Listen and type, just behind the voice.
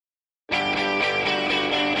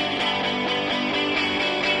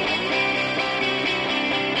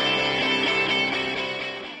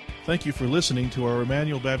Thank you for listening to our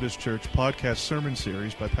Emmanuel Baptist Church podcast sermon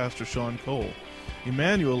series by Pastor Sean Cole.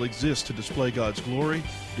 Emmanuel exists to display God's glory,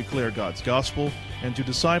 declare God's gospel, and to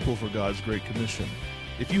disciple for God's Great Commission.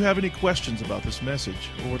 If you have any questions about this message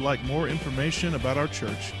or would like more information about our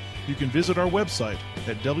church, you can visit our website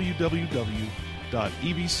at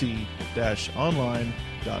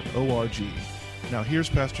www.ebc-online.org. Now here's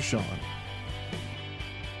Pastor Sean.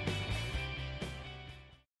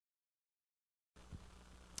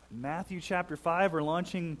 Matthew chapter 5, we're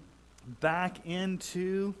launching back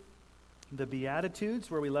into the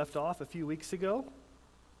Beatitudes where we left off a few weeks ago.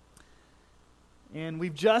 And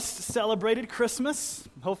we've just celebrated Christmas.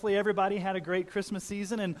 Hopefully everybody had a great Christmas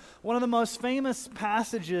season. And one of the most famous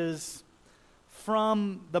passages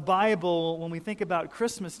from the Bible when we think about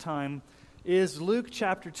Christmas time is Luke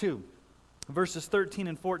chapter 2, verses 13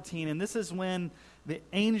 and 14. And this is when the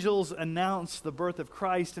angels announce the birth of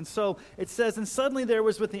Christ. And so it says, "And suddenly there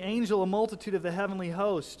was with the angel a multitude of the heavenly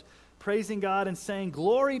host, praising God and saying,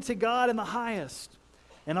 'Glory to God in the highest,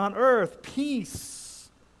 and on earth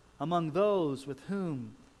peace among those with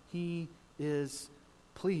whom he is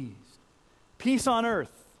pleased.'" Peace on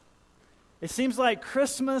earth. It seems like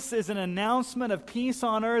Christmas is an announcement of peace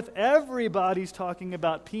on earth. Everybody's talking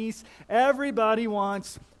about peace. Everybody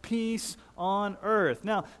wants peace on earth.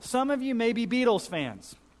 Now, some of you may be Beatles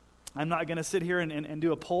fans. I'm not going to sit here and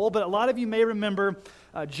do a poll, but a lot of you may remember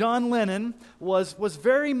John Lennon was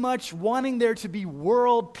very much wanting there to be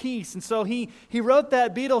world peace. And so he wrote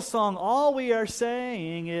that Beatles song, "All We Are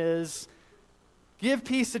Saying Is Give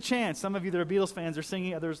Peace a Chance." Some of you that are Beatles fans are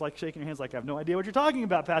singing, others like shaking your hands like, "I have no idea what you're talking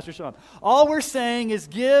about, Pastor Sean." All we're saying is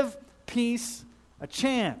give peace a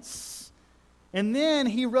chance. And then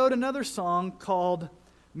he wrote another song called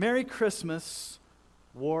 "Merry Christmas,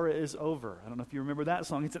 War is Over." I don't know if you remember that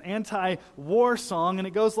song. It's an anti-war song, and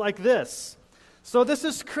it goes like this. "So this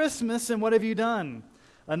is Christmas, and what have you done?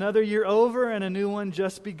 Another year over, and a new one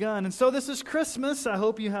just begun. And so this is Christmas, I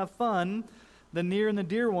hope you have fun. The near and the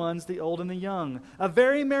dear ones, the old and the young. A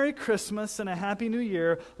very Merry Christmas and a Happy New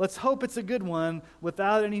Year. Let's hope it's a good one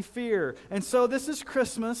without any fear. And so this is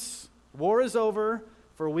Christmas, war is over,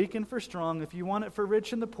 for weak and for strong. If you want it for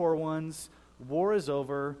rich and the poor ones, war is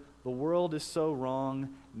over, the world is so wrong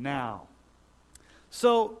now."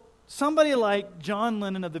 So somebody like John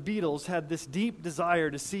Lennon of the Beatles had this deep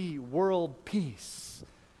desire to see world peace.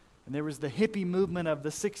 And there was the hippie movement of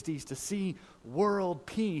the 60s to see world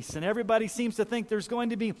peace. And everybody seems to think there's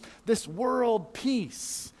going to be this world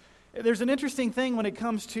peace. There's an interesting thing when it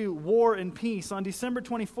comes to war and peace. On December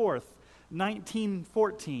 24th,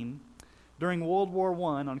 1914, during World War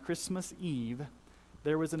I, on Christmas Eve,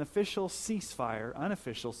 there was an unofficial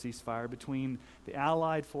ceasefire between the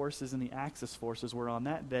Allied forces and the Axis forces, where on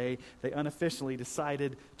that day they unofficially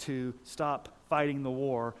decided to stop fighting the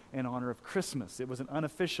war in honor of Christmas. It was an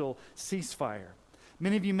unofficial ceasefire.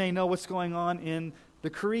 Many of you may know what's going on in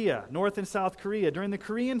North and South Korea. During the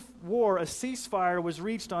Korean War, a ceasefire was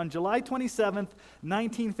reached on July 27th,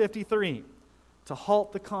 1953, to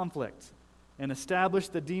halt the conflict and establish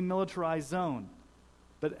the demilitarized zone.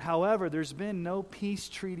 But however, there's been no peace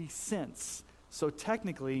treaty since. So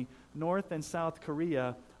technically, North and South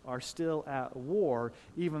Korea are still at war,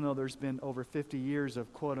 even though there's been over 50 years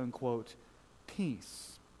of quote-unquote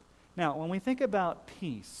peace. Now, when we think about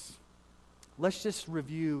peace, let's just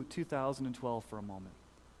review 2012 for a moment.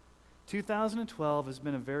 2012 has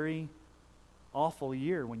been a very awful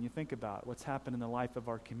year when you think about what's happened in the life of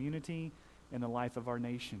our community and the life of our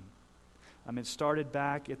nation. It started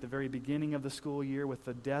back at the very beginning of the school year with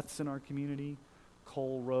the deaths in our community,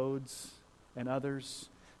 Cole Rhodes and others.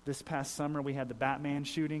 This past summer we had the Batman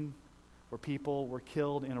shooting where people were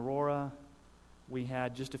killed in Aurora. We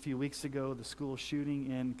had just a few weeks ago the school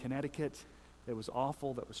shooting in Connecticut. It was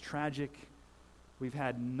awful, that was tragic. We've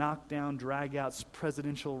had knockdown, drag-outs,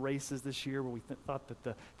 presidential races this year where we thought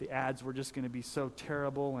that the ads were just going to be so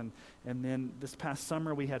terrible. And then this past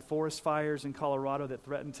summer, we had forest fires in Colorado that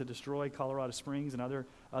threatened to destroy Colorado Springs and other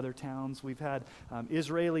towns. We've had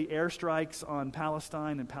Israeli airstrikes on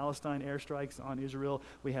Palestine and Palestine airstrikes on Israel.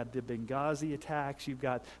 We had the Benghazi attacks. You've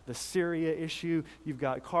got the Syria issue. You've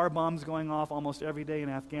got car bombs going off almost every day in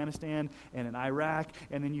Afghanistan and in Iraq.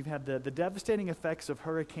 And then you've had the devastating effects of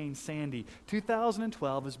Hurricane Sandy.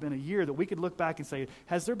 2012 has been a year that we could look back and say,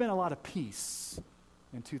 has there been a lot of peace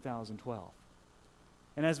in 2012?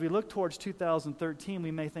 And as we look towards 2013,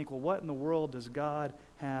 we may think, well, what in the world does God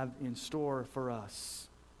have in store for us?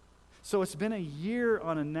 So it's been a year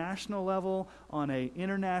on a national level, on an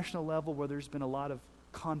international level, where there's been a lot of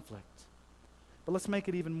conflict. But let's make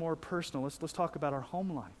it even more personal. Let's talk about our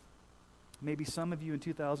home life. Maybe some of you in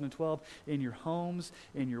 2012, in your homes,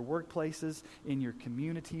 in your workplaces, in your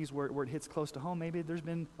communities where it hits close to home, maybe there's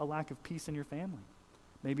been a lack of peace in your family.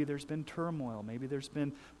 Maybe there's been turmoil. Maybe there's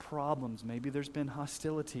been problems. Maybe there's been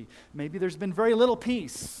hostility. Maybe there's been very little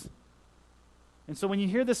peace. And so when you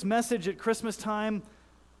hear this message at Christmas time,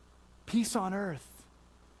 peace on earth,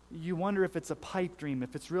 you wonder if it's a pipe dream,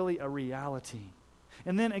 if it's really a reality.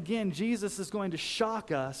 And then again, Jesus is going to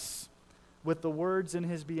shock us with the words in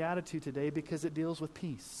his beatitude today because it deals with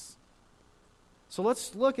peace. So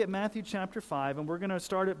let's look at Matthew chapter 5, and we're going to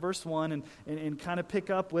start at verse 1 and kind of pick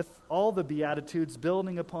up with all the beatitudes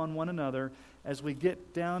building upon one another as we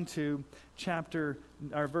get down to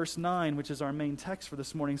verse 9, which is our main text for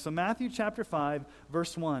this morning. So Matthew chapter 5,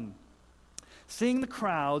 verse 1. Seeing the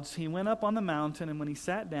crowds, he went up on the mountain, and when he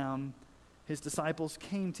sat down, his disciples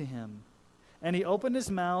came to him. And he opened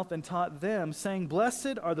his mouth and taught them, saying,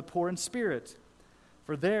 Blessed are the poor in spirit,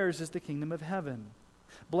 for theirs is the kingdom of heaven.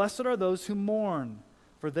 Blessed are those who mourn,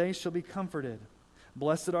 for they shall be comforted.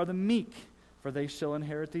 Blessed are the meek, for they shall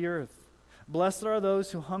inherit the earth. Blessed are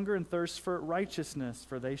those who hunger and thirst for righteousness,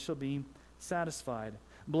 for they shall be satisfied.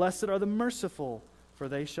 Blessed are the merciful, for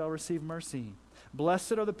they shall receive mercy.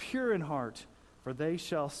 Blessed are the pure in heart, for they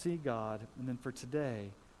shall see God. And then for today,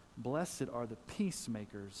 blessed are the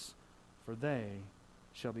peacemakers, for they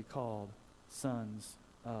shall be called sons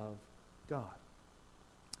of God.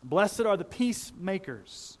 Blessed are the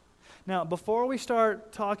peacemakers. Now, before we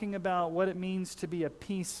start talking about what it means to be a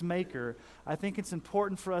peacemaker, I think it's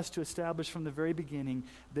important for us to establish from the very beginning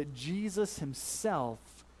that Jesus himself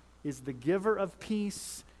is the giver of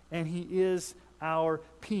peace, and he is our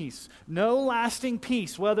peace. No lasting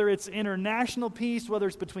peace, whether it's international peace, whether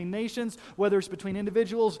it's between nations, whether it's between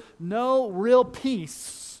individuals, no real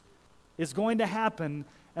peace is going to happen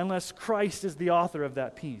unless Christ is the author of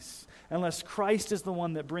that peace, unless Christ is the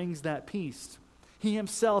one that brings that peace. He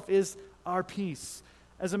himself is our peace.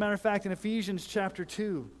 As a matter of fact, in Ephesians chapter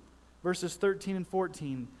 2, verses 13 and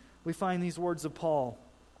 14, we find these words of Paul.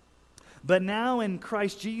 But now in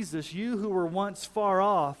Christ Jesus, you who were once far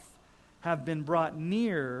off have been brought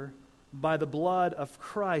near by the blood of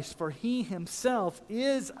Christ, for he himself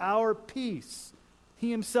is our peace.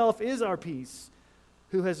 He himself is our peace,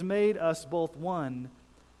 who has made us both one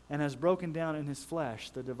and has broken down in his flesh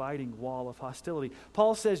the dividing wall of hostility.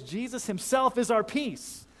 Paul says Jesus himself is our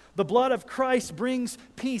peace. The blood of Christ brings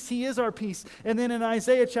peace. He is our peace. And then in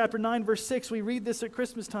Isaiah chapter 9, verse 6, we read this at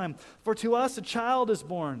Christmas time. For to us a child is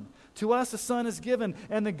born, to us a son is given,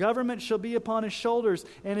 and the government shall be upon his shoulders,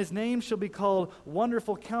 and his name shall be called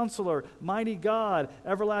Wonderful Counselor, Mighty God,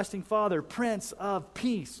 Everlasting Father, Prince of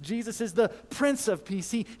Peace. Jesus is the Prince of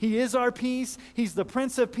Peace. He is our peace. He's the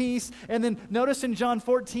Prince of Peace. And then notice in John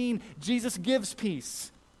 14, Jesus gives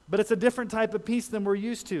peace. But it's a different type of peace than we're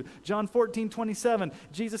used to. John 14:27,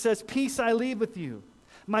 Jesus says, Peace I leave with you.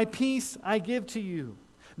 My peace I give to you.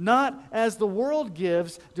 Not as the world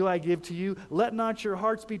gives do I give to you. Let not your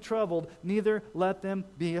hearts be troubled, neither let them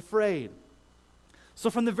be afraid. So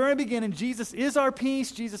from the very beginning, Jesus is our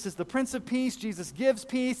peace. Jesus is the Prince of Peace. Jesus gives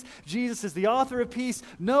peace. Jesus is the author of peace.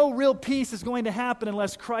 No real peace is going to happen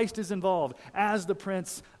unless Christ is involved as the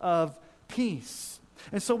Prince of Peace.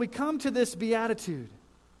 And so we come to this beatitude.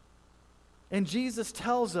 And Jesus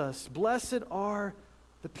tells us, Blessed are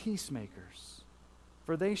the peacemakers,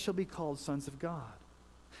 for they shall be called sons of God.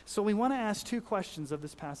 So we want to ask two questions of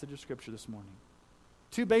this passage of Scripture this morning.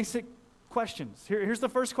 Two basic questions. Here's the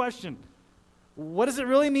first question. What does it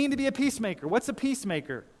really mean to be a peacemaker? What's a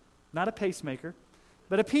peacemaker? Not a pacemaker,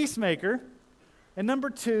 but a peacemaker. And number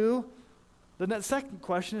two, the second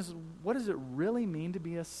question is, what does it really mean to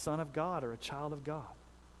be a son of God or a child of God?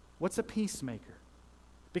 What's a peacemaker?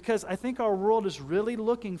 Because I think our world is really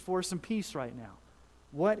looking for some peace right now.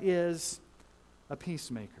 What is a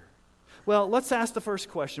peacemaker? Well, let's ask the first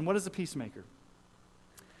question. What is a peacemaker?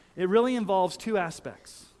 It really involves two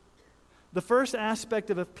aspects. The first aspect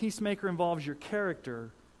of a peacemaker involves your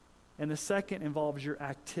character, and the second involves your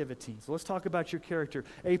activity. So let's talk about your character.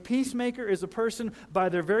 A peacemaker is a person by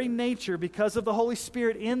their very nature, because of the Holy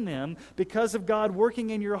Spirit in them, because of God working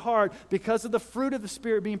in your heart, because of the fruit of the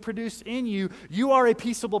Spirit being produced in you, you are a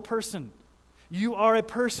peaceable person. You are a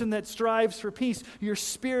person that strives for peace. You're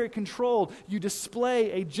spirit controlled. You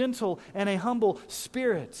display a gentle and a humble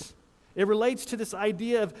spirit. It relates to this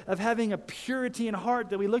idea of having a purity in heart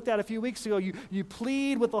that we looked at a few weeks ago. You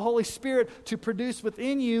plead with the Holy Spirit to produce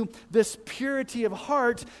within you this purity of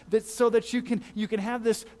heart so that you can have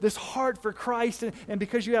this heart for Christ. And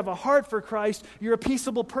because you have a heart for Christ, you're a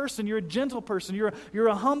peaceable person. You're a gentle person. You're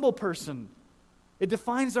a humble person. It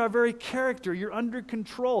defines our very character. You're under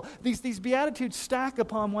control. These Beatitudes stack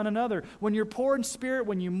upon one another. When you're poor in spirit,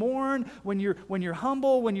 when you mourn, when you're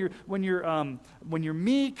humble, when you're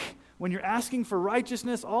meek, when you're asking for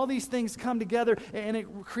righteousness, all these things come together, and it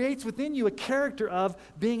creates within you a character of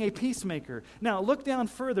being a peacemaker. Now, look down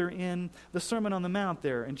further in the Sermon on the Mount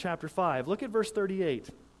there in chapter 5. Look at verse 38.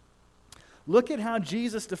 Look at how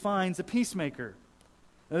Jesus defines a peacemaker.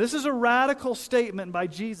 Now, this is a radical statement by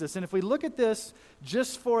Jesus, and if we look at this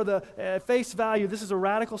just for the face value, this is a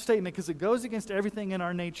radical statement because it goes against everything in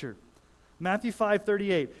our nature. Matthew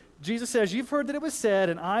 5:38, Jesus says, "You've heard that it was said,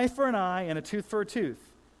 an eye for an eye and a tooth for a tooth."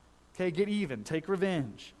 Okay, get even, take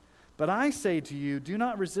revenge. "But I say to you, do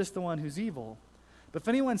not resist the one who's evil. But if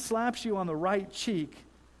anyone slaps you on the right cheek,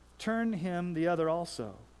 turn him the other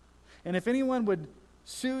also. And if anyone would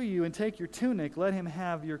sue you and take your tunic, let him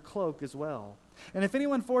have your cloak as well. And if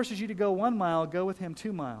anyone forces you to go 1 mile, go with him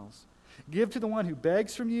 2 miles. Give to the one who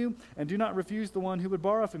begs from you, and do not refuse the one who would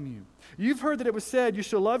borrow from you. You've heard that it was said, you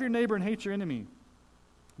shall love your neighbor and hate your enemy.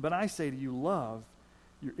 But I say to you, love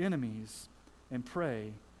your enemies and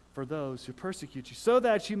pray for those who persecute you, so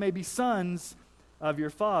that you may be sons of your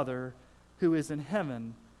Father who is in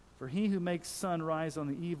heaven. For he who makes sun rise on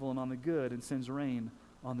the evil and on the good, and sends rain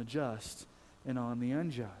on the just and on the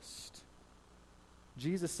unjust."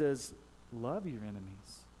 Jesus says, love your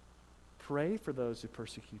enemies. Pray for those who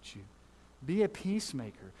persecute you. Be a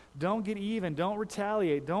peacemaker. Don't get even. Don't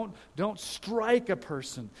retaliate. Don't strike a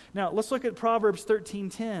person. Now, let's look at Proverbs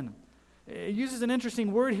 13:10. It uses an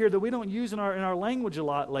interesting word here that we don't use in our language a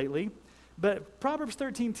lot lately. But Proverbs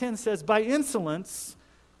 13:10 says, "By insolence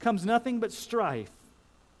comes nothing but strife,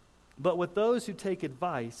 but with those who take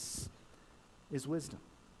advice is wisdom."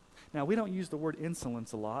 Now, we don't use the word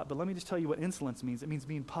insolence a lot, but let me just tell you what insolence means. It means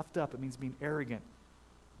being puffed up. It means being arrogant,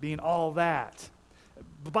 being all that.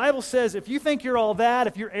 The Bible says if you think you're all that,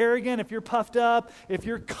 if you're arrogant, if you're puffed up, if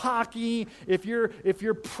you're cocky, if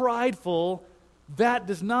you're prideful, that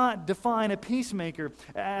does not define a peacemaker.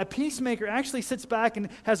 A peacemaker actually sits back and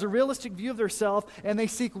has a realistic view of themselves, and they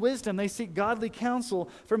seek wisdom. They seek godly counsel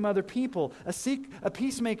from other people. A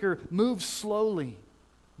peacemaker moves slowly.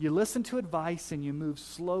 You listen to advice and you move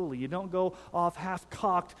slowly. You don't go off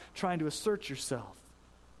half-cocked trying to assert yourself.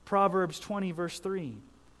 Proverbs 20, verse 3.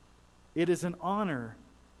 "It is an honor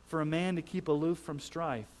for a man to keep aloof from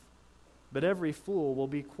strife, but every fool will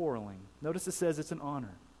be quarreling." Notice it says it's an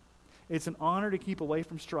honor. It's an honor to keep away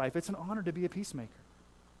from strife. It's an honor to be a peacemaker.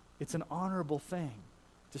 It's an honorable thing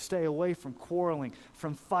to stay away from quarreling,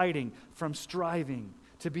 from fighting, from striving,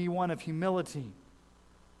 to be one of humility.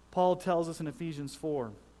 Paul tells us in Ephesians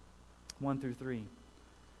 4, 1-3,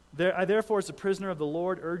 "I therefore, as a prisoner of the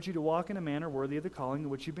Lord, urge you to walk in a manner worthy of the calling to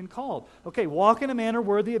which you've been called." Okay, walk in a manner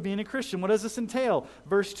worthy of being a Christian. What does this entail?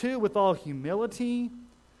 Verse 2, "With all humility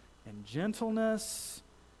and gentleness,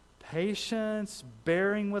 patience,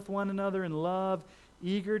 bearing with one another in love,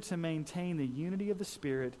 eager to maintain the unity of the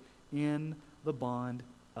Spirit in the bond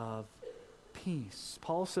of peace."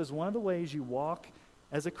 Paul says one of the ways you walk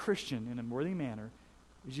as a Christian in a worthy manner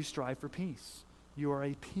is you strive for peace. You are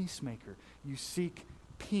a peacemaker. You seek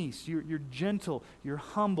peace. You're gentle. You're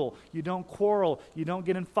humble. You don't quarrel. You don't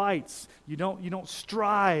get in fights. You don't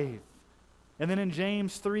strive. And then in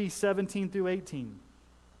James 3, 17-18,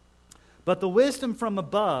 "But the wisdom from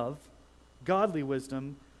above, godly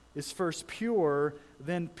wisdom, is first pure,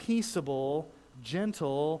 then peaceable,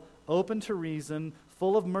 gentle, open to reason,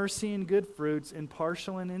 full of mercy and good fruits,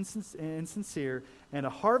 impartial and insincere, and a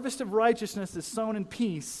harvest of righteousness is sown in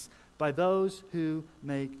peace by those who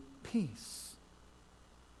make peace."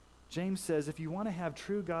 James says if you want to have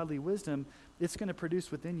true godly wisdom, it's going to produce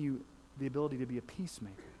within you the ability to be a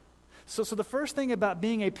peacemaker. So the first thing about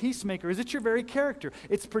being a peacemaker is it's your very character.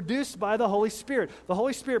 It's produced by the Holy Spirit. The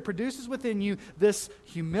Holy Spirit produces within you this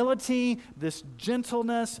humility, this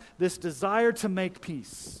gentleness, this desire to make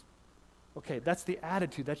peace. Okay, that's the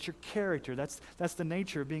attitude, that's your character, that's the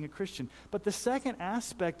nature of being a Christian. But the second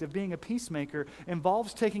aspect of being a peacemaker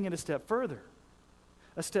involves taking it a step further.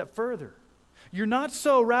 A step further. You're not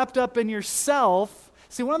so wrapped up in yourself.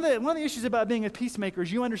 See, one of the issues about being a peacemaker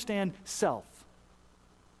is you understand self.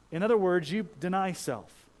 In other words, you deny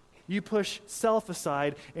self. You push self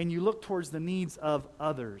aside and you look towards the needs of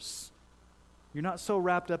others. You're not so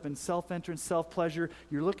wrapped up in self-interest, self-pleasure.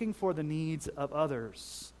 You're looking for the needs of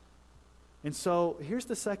others. And so here's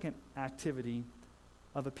the second activity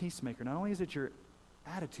of a peacemaker. Not only is it your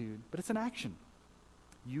attitude, but it's an action.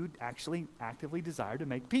 You actually actively desire to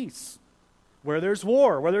make peace. Where there's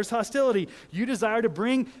war, where there's hostility, you desire to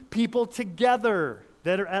bring people together.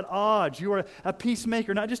 that are at odds. You are a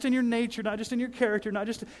peacemaker, not just in your nature, not just in your character, not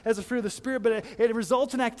just as a fruit of the Spirit, but it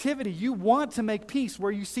results in activity. You want to make peace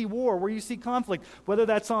where you see war, where you see conflict, whether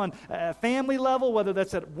that's on a family level, whether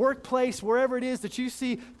that's at workplace, wherever it is that you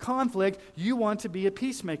see conflict, you want to be a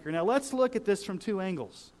peacemaker. Now let's look at this from two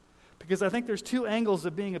angles, because I think there's two angles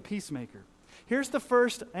of being a peacemaker. Here's the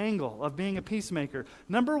first angle of being a peacemaker.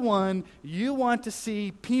 Number one, you want to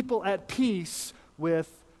see people at peace with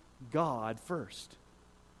God first.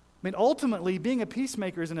 I mean, ultimately, being a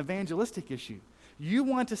peacemaker is an evangelistic issue. You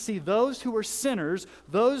want to see those who are sinners,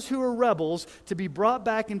 those who are rebels, to be brought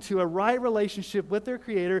back into a right relationship with their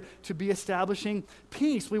Creator, to be establishing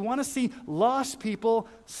peace. We want to see lost people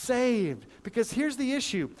saved. Because here's the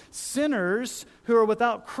issue. Sinners who are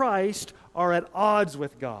without Christ are at odds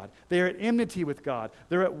with God. They are at enmity with God.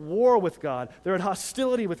 They're at war with God. They're at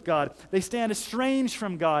hostility with God. They stand estranged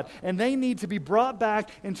from God, and they need to be brought back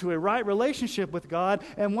into a right relationship with God.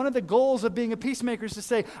 And one of the goals of being a peacemaker is to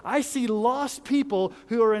say, I see lost people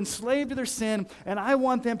who are enslaved to their sin, and I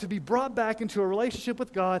want them to be brought back into a relationship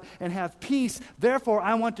with God and have peace. Therefore,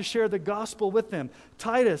 I want to share the gospel with them.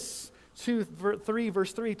 Titus 2:3,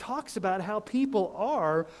 verse 3 talks about how people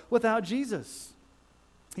are without Jesus.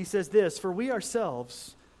 He says this, for we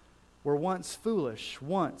ourselves were once foolish,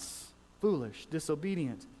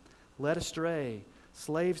 disobedient, led astray,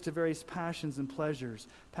 slaves to various passions and pleasures,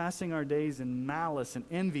 passing our days in malice and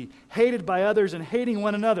envy, hated by others and hating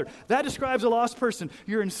one another. That describes a lost person.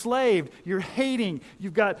 You're enslaved, you're hating,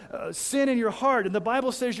 you've got sin in your heart, and the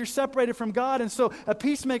Bible says you're separated from God. And so a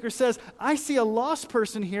peacemaker says, I see a lost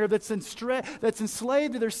person here that's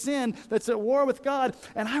enslaved to their sin, that's at war with God,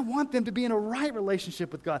 and I want them to be in a right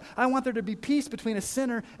relationship with God. I want there to be peace between a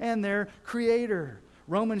sinner and their Creator.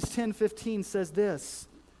 Romans 10:15 says this,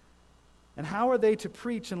 and how are they to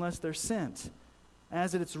preach unless they're sent?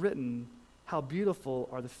 As it is written, how beautiful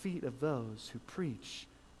are the feet of those who preach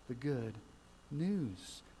the good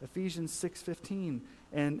news. Ephesians 6:15,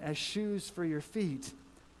 and as shoes for your feet,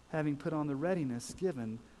 having put on the readiness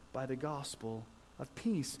given by the gospel of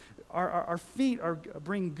peace. Our feet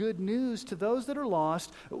bring good news to those that are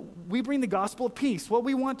lost. We bring the gospel of peace. What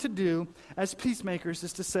we want to do as peacemakers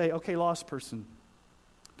is to say, okay, lost person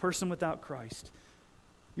without Christ,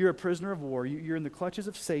 you're a prisoner of war. You're in the clutches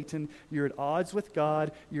of Satan. You're at odds with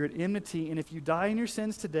God. You're at enmity. And if you die in your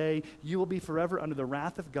sins today, you will be forever under the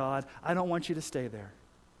wrath of God. I don't want you to stay there.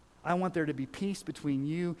 I want there to be peace between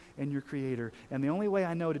you and your Creator. And the only way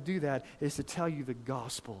I know to do that is to tell you the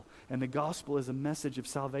gospel. And the gospel is a message of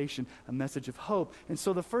salvation, a message of hope. And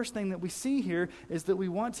so the first thing that we see here is that we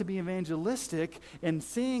want to be evangelistic in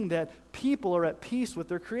seeing that people are at peace with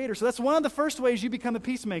their Creator. So that's one of the first ways you become a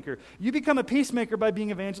peacemaker. You become a peacemaker by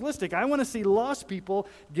being evangelistic. I want to see lost people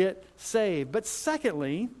get saved. But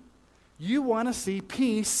secondly, you want to see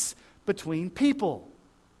peace between people.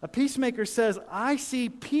 A peacemaker says, I see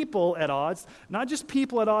people at odds, not just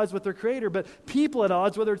people at odds with their Creator, but people at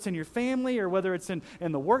odds, whether it's in your family or whether it's in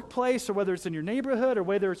the workplace or whether it's in your neighborhood or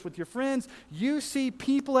whether it's with your friends. You see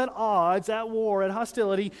people at odds, at war, at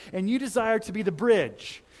hostility, and you desire to be the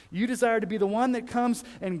bridge. You desire to be the one that comes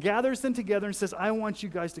and gathers them together and says, I want you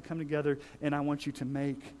guys to come together and I want you to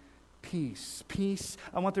make peace. Peace,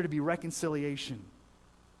 I want there to be reconciliation.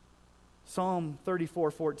 Psalm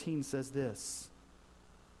 34:14 says this,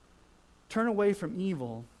 turn away from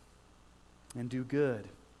evil and do good.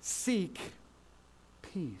 Seek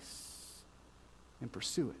peace and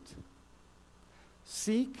pursue it.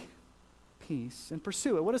 Seek peace and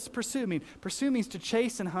pursue it. What does pursue mean? Pursue means to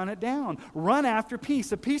chase and hunt it down. Run after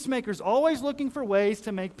peace. A peacemaker's always looking for ways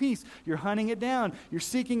to make peace. You're hunting it down. You're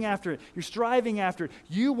seeking after it. You're striving after it.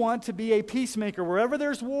 You want to be a peacemaker. Wherever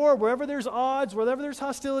there's war, wherever there's odds, wherever there's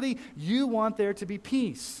hostility, you want there to be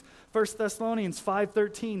peace. 1 Thessalonians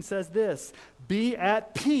 5:13 says this, be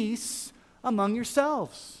at peace among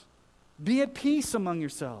yourselves. Be at peace among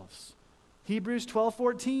yourselves. Hebrews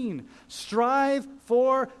 12:14, strive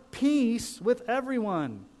for peace with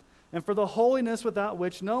everyone, and for the holiness without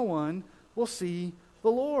which no one will see the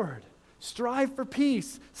Lord. Strive for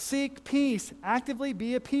peace. Seek peace. Actively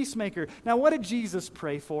be a peacemaker. Now, what did Jesus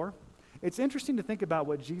pray for? It's interesting to think about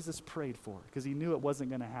what Jesus prayed for, because he knew it wasn't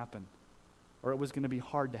going to happen, or it was going to be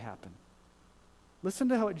hard to happen. Listen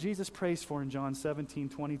to what Jesus prays for in John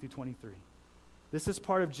 17:20-23. This is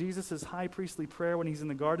part of Jesus' high priestly prayer when he's in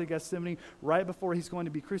the Garden of Gethsemane, right before he's going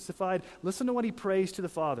to be crucified. Listen to what he prays to the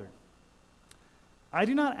Father. I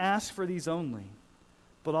do not ask for these only,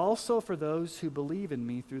 but also for those who believe in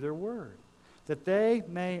me through their word, that they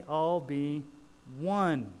may all be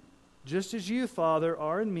one, just as you, Father,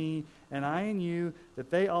 are in me, and I in you,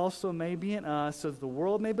 that they also may be in us, so that the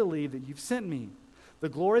world may believe that you've sent me. The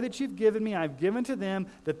glory that you've given me, I've given to them,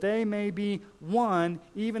 that they may be one,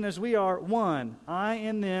 even as we are one. I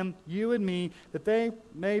and them, you and me, that they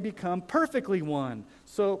may become perfectly one,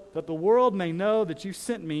 so that the world may know that you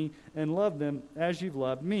sent me and loved them as you've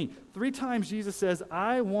loved me. 3 times Jesus says,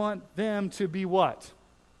 I want them to be what?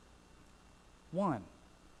 One.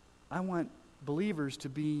 I want believers to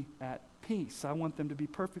be at peace. I want them to be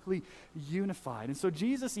perfectly unified. And so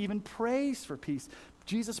Jesus even prays for peace.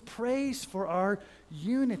 Jesus prays for our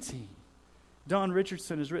unity. Don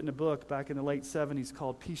Richardson has written a book back in the late 70s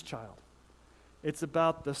called Peace Child. It's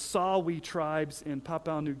about the Sawi tribes in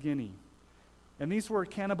Papua New Guinea. And these were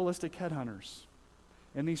cannibalistic headhunters.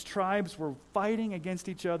 And these tribes were fighting against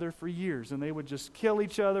each other for years. And they would just kill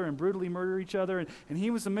each other and brutally murder each other. And he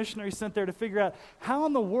was a missionary sent there to figure out, how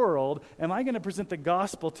in the world am I going to present the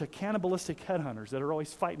gospel to cannibalistic headhunters that are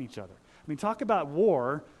always fighting each other? I mean, talk about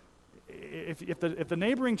war. If the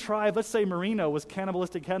neighboring tribe, let's say Merino, was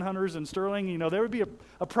cannibalistic headhunters and Sterling, there would be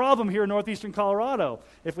a problem here in northeastern Colorado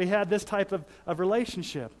if we had this type of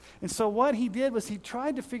relationship. And so what he did was he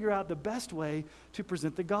tried to figure out the best way to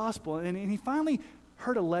present the gospel. And he finally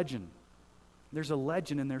heard a legend. There's a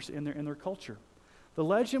legend in their culture. The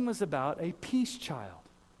legend was about a peace child.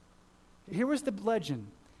 Here was the legend.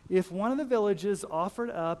 If one of the villages offered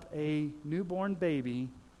up a newborn baby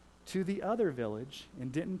to the other village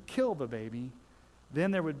and didn't kill the baby,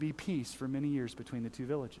 then there would be peace for many years between the 2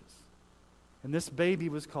 villages. And this baby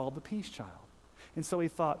was called the peace child. And so he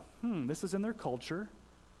thought, this is in their culture.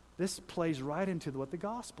 This plays right into what the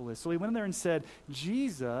gospel is. So he went in there and said,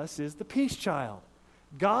 Jesus is the peace child.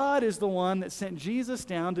 God is the one that sent Jesus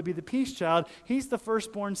down to be the peace child. He's the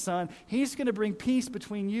firstborn son. He's going to bring peace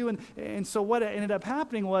between you. And so what ended up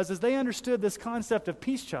happening was, as they understood this concept of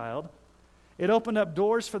peace child, it opened up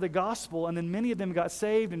doors for the gospel, and then many of them got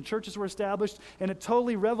saved, and churches were established, and it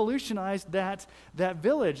totally revolutionized that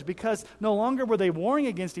village, because no longer were they warring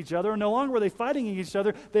against each other, or no longer were they fighting against each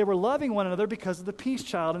other. They were loving one another because of the peace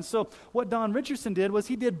child. And so what Don Richardson did was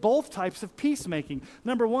he did both types of peacemaking.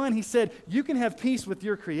 Number one, he said, you can have peace with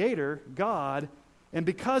your Creator, God, and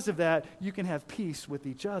because of that, you can have peace with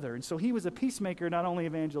each other. And so he was a peacemaker not only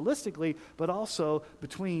evangelistically, but also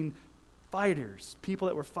between fighters, people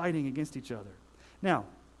that were fighting against each other. Now,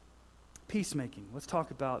 peacemaking. Let's talk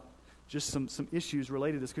about just some issues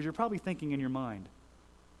related to this, because you're probably thinking in your mind,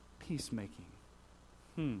 peacemaking.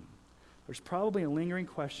 There's probably a lingering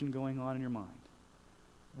question going on in your mind.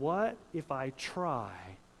 What if I try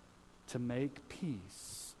to make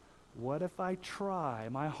peace? What if I try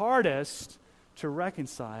my hardest to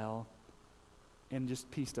reconcile and just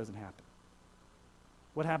peace doesn't happen?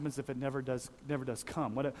 What happens if it never does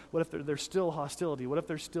come? What if there's still hostility? What if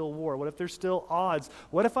there's still war? What if there's still odds?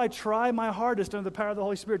 What if I try my hardest under the power of the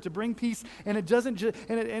Holy Spirit to bring peace and it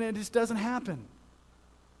just doesn't happen?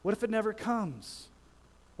 What if it never comes?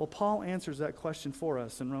 Well, Paul answers that question for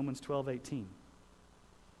us in Romans 12:18.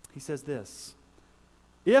 He says this,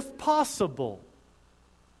 if possible,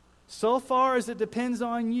 so far as it depends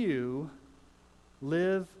on you,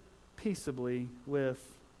 live peaceably with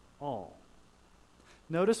all.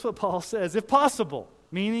 Notice what Paul says, if possible,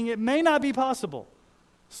 meaning it may not be possible.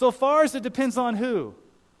 So far as it depends on who?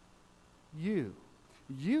 You.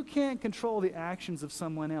 You can't control the actions of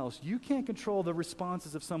someone else. You can't control the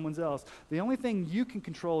responses of someone else. The only thing you can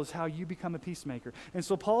control is how you become a peacemaker. And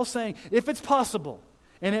so Paul's saying, if it's possible,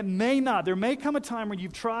 and it may not. There may come a time when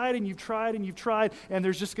you've tried and you've tried and you've tried, and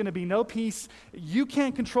there's just going to be no peace. You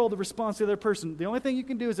can't control the response of the other person. The only thing you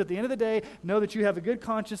can do is at the end of the day, know that you have a good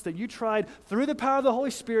conscience, that you tried through the power of the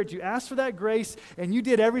Holy Spirit. You asked for that grace, and you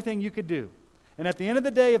did everything you could do. And at the end of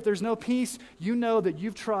the day, if there's no peace, you know that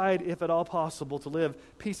you've tried, if at all possible, to live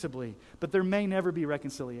peaceably. But there may never be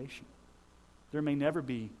reconciliation. There may never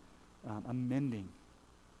be amending.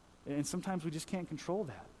 And sometimes we just can't control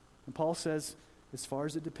that. And Paul says, as far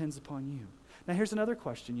as it depends upon you. Now, here's another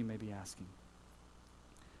question you may be asking.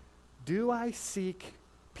 Do I seek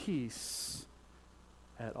peace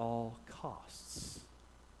at all costs,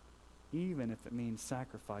 even if it means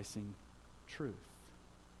sacrificing truth?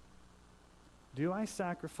 Do I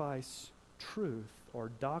sacrifice truth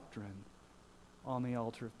or doctrine on the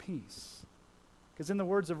altar of peace? Because in the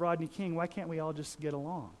words of Rodney King, why can't we all just get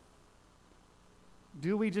along?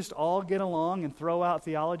 Do we just all get along and throw out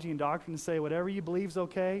theology and doctrine and say whatever you believe is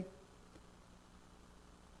okay?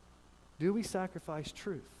 Do we sacrifice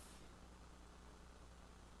truth?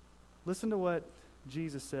 Listen to what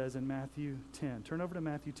Jesus says in Matthew 10. Turn over to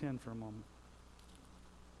Matthew 10 for a moment.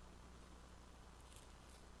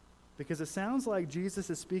 Because it sounds like Jesus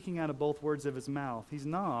is speaking out of both words of his mouth. He's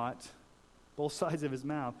not both sides of his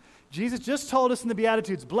mouth. Jesus just told us in the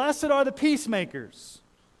Beatitudes, blessed are the peacemakers,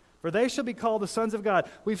 for they shall be called the sons of God.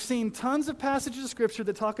 We've seen tons of passages of Scripture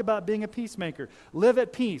that talk about being a peacemaker. Live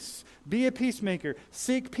at peace. Be a peacemaker.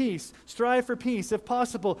 Seek peace. Strive for peace. If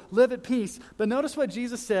possible, live at peace. But notice what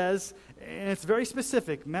Jesus says, and it's very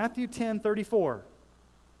specific. Matthew 10:34.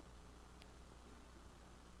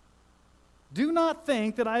 Do not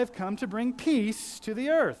think that I have come to bring peace to the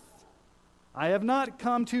earth. I have not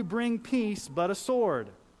come to bring peace, but a sword.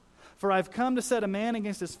 For I've come to set a man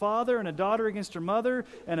against his father, and a daughter against her mother,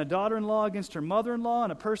 and a daughter-in-law against her mother-in-law,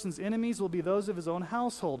 and a person's enemies will be those of his own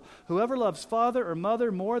household. Whoever loves father or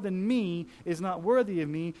mother more than me is not worthy of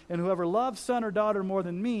me, and whoever loves son or daughter more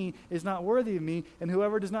than me is not worthy of me, and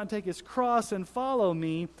whoever does not take his cross and follow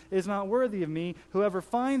me is not worthy of me. Whoever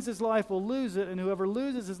finds his life will lose it, and whoever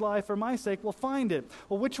loses his life for my sake will find it.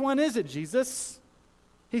 Well, which one is it, Jesus?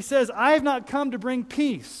 He says, I have not come to bring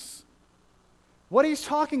peace. What he's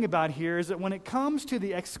talking about here is that when it comes to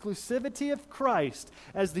the exclusivity of Christ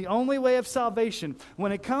as the only way of salvation,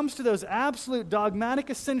 when it comes to those absolute dogmatic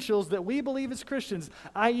essentials that we believe as Christians,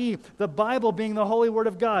 i.e., the Bible being the holy word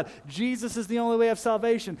of God, Jesus is the only way of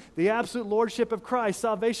salvation, the absolute lordship of Christ,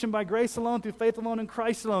 salvation by grace alone, through faith alone, in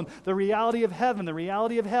Christ alone, the reality of heaven, the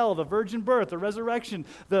reality of hell, the virgin birth, the resurrection,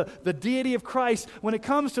 the deity of Christ, when it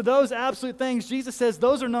comes to those absolute things, Jesus says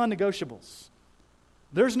those are non-negotiables.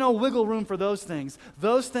 There's no wiggle room for those things.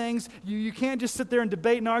 Those things, you can't just sit there and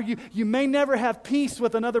debate and argue. You may never have peace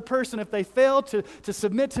with another person if they fail to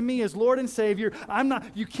submit to me as Lord and Savior.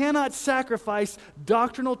 You cannot sacrifice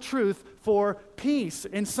doctrinal truth for peace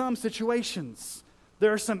in some situations.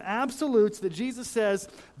 There are some absolutes that Jesus says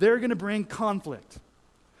they're going to bring conflict.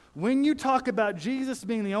 When you talk about Jesus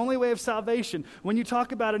being the only way of salvation, when you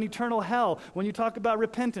talk about an eternal hell, when you talk about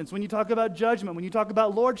repentance, when you talk about judgment, when you talk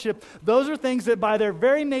about lordship, those are things that by their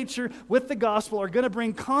very nature with the gospel are going to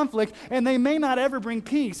bring conflict, and they may not ever bring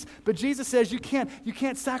peace. But Jesus says you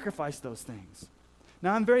can't sacrifice those things.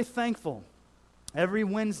 Now, I'm very thankful. Every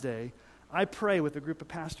Wednesday, I pray with a group of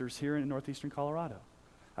pastors here in northeastern Colorado.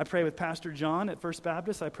 I pray with Pastor John at First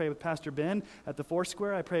Baptist. I pray with Pastor Ben at the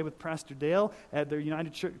Foursquare. I pray with Pastor Dale at the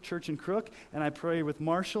United Church in Crook. And I pray with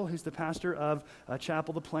Marshall, who's the pastor of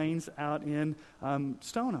Chapel the Plains out in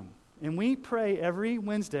Stoneham. And we pray every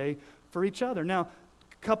Wednesday for each other. Now,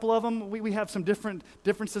 a couple of them, we have some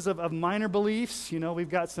differences of minor beliefs. You know, we've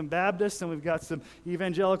got some Baptists, and we've got some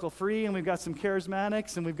evangelical free, and we've got some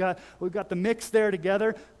charismatics, and we've got the mix there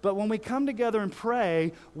together. But when we come together and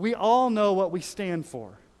pray, we all know what we stand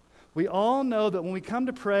for. We all know that when we come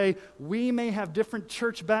to pray, we may have different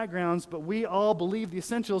church backgrounds, but we all believe the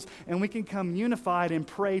essentials, and we can come unified and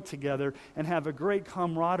pray together and have a great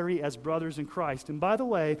camaraderie as brothers in Christ. And by the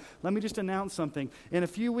way, let me just announce something. In a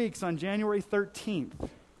few weeks, on January 13th,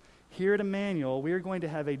 here at Emmanuel, we are going to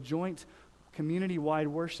have a joint community-wide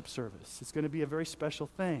worship service. It's going to be a very special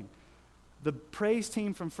thing. The praise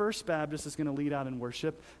team from First Baptist is going to lead out in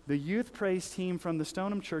worship. The youth praise team from the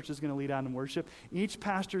Stoneham Church is going to lead out in worship. Each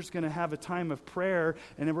pastor is going to have a time of prayer,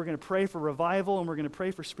 and then we're going to pray for revival, and we're going to pray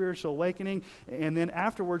for spiritual awakening. And then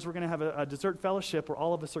afterwards, we're going to have a dessert fellowship where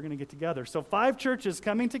all of us are going to get together. So 5 churches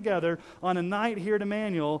coming together on a night here at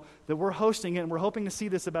Emmanuel that we're hosting it, and we're hoping to see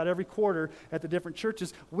this about every quarter at the different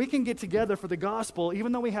churches. We can get together for the gospel,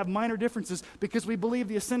 even though we have minor differences, because we believe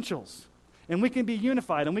the essentials. And we can be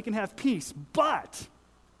unified, and we can have peace. But,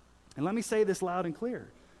 and let me say this loud and clear,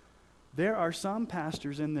 there are some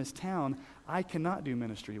pastors in this town I cannot do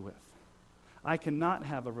ministry with. I cannot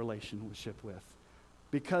have a relationship with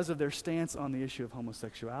because of their stance on the issue of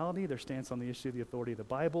homosexuality, their stance on the issue of the authority of the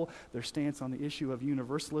Bible, their stance on the issue of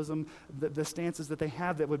universalism, the stances that they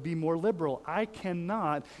have that would be more liberal. I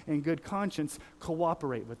cannot, in good conscience,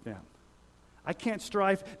 cooperate with them. I can't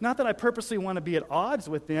strive, not that I purposely want to be at odds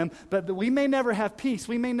with them, but that we may never have peace.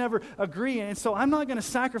 We may never agree. And so I'm not going to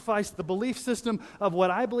sacrifice the belief system of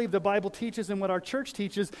what I believe the Bible teaches and what our church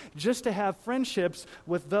teaches just to have friendships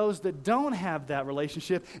with those that don't have that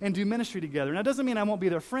relationship and do ministry together. Now, it doesn't mean I won't be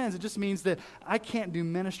their friends. It just means that I can't do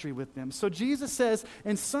ministry with them. So Jesus says,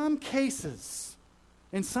 in some cases,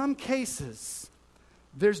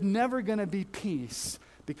 there's never going to be peace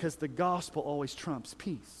because the gospel always trumps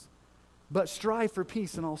peace. But strive for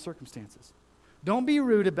peace in all circumstances. Don't be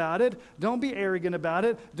rude about it. Don't be arrogant about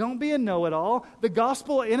it. Don't be a know-it-all. The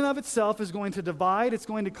gospel in and of itself is going to divide. It's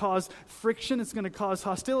going to cause friction. It's going to cause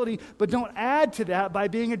hostility. But don't add to that by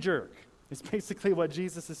being a jerk. It's basically what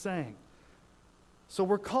Jesus is saying. So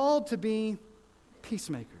we're called to be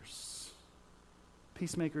peacemakers.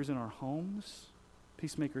 Peacemakers in our homes.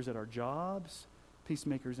 Peacemakers at our jobs.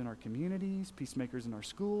 peacemakers in our communities, peacemakers in our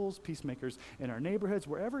schools, peacemakers in our neighborhoods.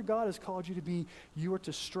 Wherever God has called you to be, you are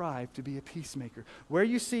to strive to be a peacemaker. Where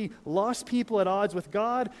you see lost people at odds with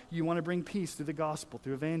God, you want to bring peace through the gospel,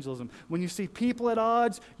 through evangelism. When you see people at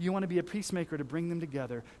odds, you want to be a peacemaker to bring them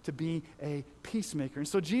together, to be a peacemaker. And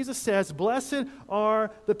so Jesus says, blessed are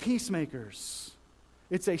the peacemakers.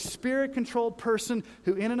 It's a spirit-controlled person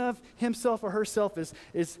who in and of himself or herself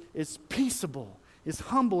is peaceable, is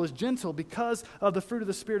humble, is gentle because of the fruit of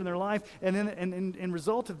the Spirit in their life. And then in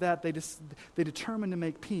result of that, they determine to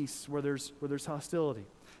make peace where there's hostility.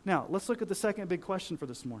 Now, let's look at the second big question for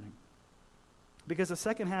this morning. Because the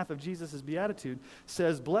second half of Jesus' beatitude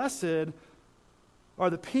says, blessed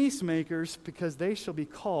are the peacemakers because they shall be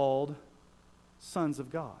called sons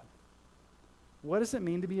of God. What does it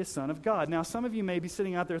mean to be a son of God? Now, some of you may be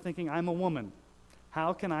sitting out there thinking, I'm a woman.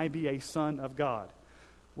 How can I be a son of God?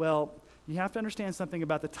 Well, you have to understand something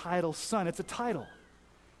about the title son. It's a title.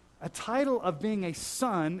 A title of being a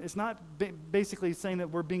son is not basically saying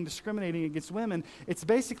that we're being discriminating against women. It's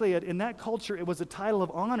basically, in that culture, it was a title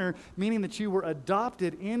of honor, meaning that you were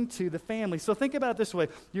adopted into the family. So think about it this way.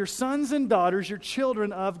 You're sons and daughters, you're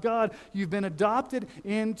children of God. You've been adopted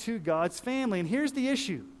into God's family. And here's the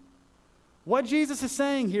issue. What Jesus is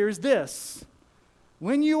saying here is this.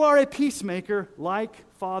 When you are a peacemaker, like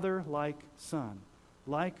father, like son,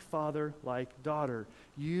 like father, like daughter,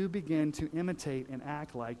 you begin to imitate and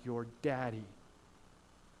act like your daddy.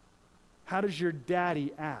 How does your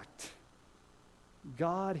daddy act?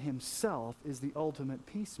 God himself is the ultimate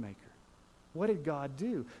peacemaker. What did God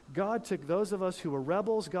do? God took those of us who were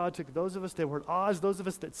rebels. God took those of us that were at odds, those of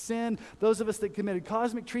us that sinned, those of us that committed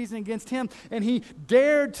cosmic treason against him, and he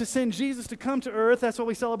dared to send Jesus to come to earth. That's why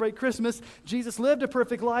we celebrate Christmas. Jesus lived a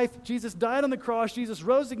perfect life. Jesus died on the cross. Jesus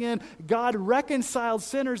rose again. God reconciled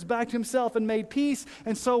sinners back to himself and made peace.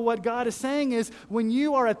 And so what God is saying is, when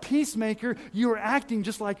you are a peacemaker, you are acting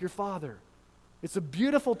just like your Father. It's a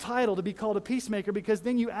beautiful title to be called a peacemaker because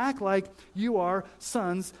then you act like you are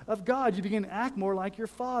sons of God. You begin to act more like your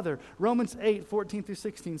Father. Romans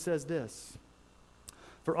 8:14-16 says this.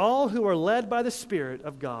 For all who are led by the Spirit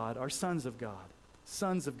of God are sons of God.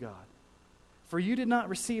 Sons of God. For you did not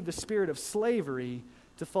receive the spirit of slavery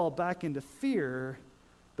to fall back into fear,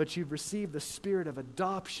 but you've received the spirit of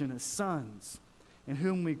adoption as sons, in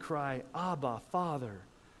whom we cry, Abba, Father.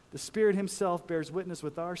 The Spirit himself bears witness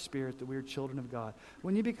with our spirit that we are children of God.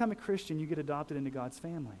 When you become a Christian, you get adopted into God's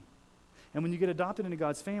family. And when you get adopted into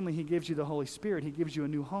God's family, he gives you the Holy Spirit. He gives you a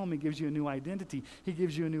new home. He gives you a new identity. He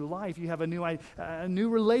gives you a new life. You have a new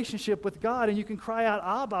relationship with God, and you can cry out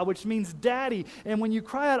Abba, which means daddy. And when you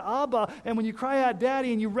cry out Abba, and when you cry out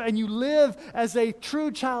daddy, and you live as a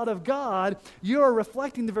true child of God, you are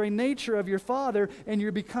reflecting the very nature of your Father, and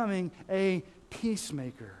you're becoming a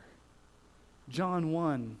peacemaker. John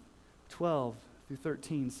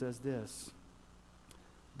 1:12-13 says this.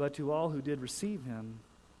 But to all who did receive him,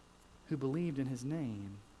 who believed in his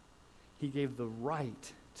name, he gave the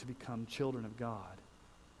right to become children of God,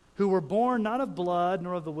 who were born not of blood,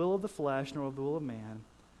 nor of the will of the flesh, nor of the will of man,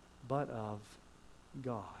 but of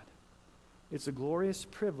God. It's a glorious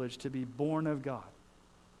privilege to be born of God.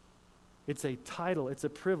 It's a title, it's a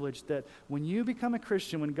privilege that when you become a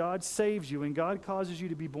Christian, when God saves you, when God causes you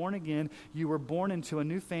to be born again, you were born into a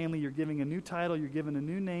new family, you're giving a new title, you're given a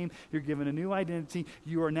new name, you're given a new identity,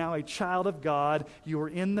 you are now a child of God, you are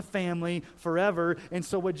in the family forever. And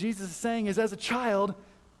so what Jesus is saying is, as a child,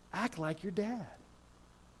 act like your dad.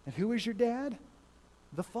 And who is your dad?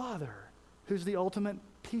 The Father, who's the ultimate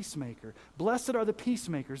peacemaker. Blessed are the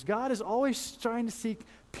peacemakers. God is always trying to seek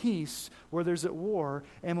peace where there's at war,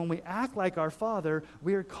 and when we act like our Father,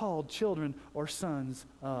 we are called children or sons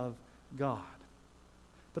of God.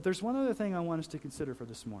 But there's one other thing I want us to consider for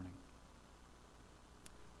this morning.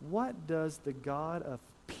 What does the God of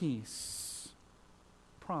peace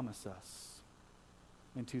promise us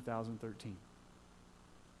in 2013?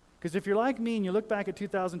 Because if you're like me and you look back at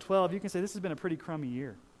 2012, you can say this has been a pretty crummy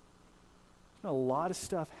year. A lot of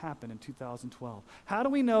stuff happened in 2012. How do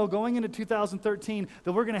we know going into 2013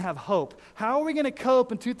 that we're going to have hope? How are we going to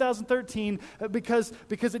cope in 2013 because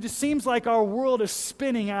it just seems like our world is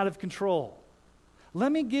spinning out of control?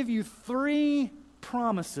 Let me give you 3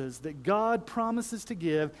 promises that God promises to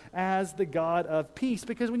give as the God of peace.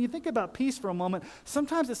 Because when you think about peace for a moment,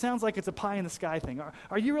 sometimes it sounds like it's a pie in the sky thing.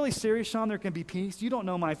 Are you really serious, Sean? There can be peace? You don't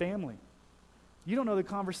know my family. You don't know the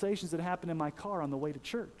conversations that happened in my car on the way to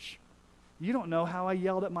church. You don't know how I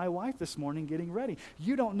yelled at my wife this morning getting ready.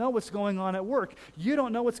 You don't know what's going on at work. You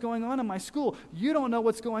don't know what's going on in my school. You don't know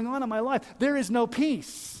what's going on in my life. There is no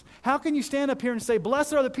peace. How can you stand up here and say,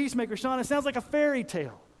 blessed are the peacemakers, Sean? It sounds like a fairy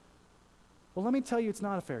tale. Well, let me tell you, it's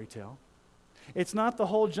not a fairy tale. It's not the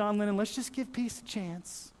whole John Lennon, let's just give peace a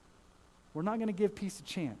chance. We're not going to give peace a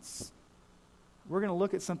chance. We're going to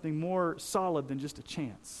look at something more solid than just a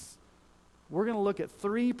chance. We're going to look at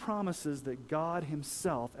 3 promises that God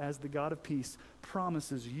himself, as the God of peace,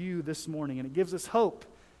 promises you this morning. And it gives us hope.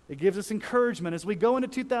 It gives us encouragement. As we go into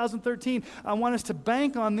 2013, I want us to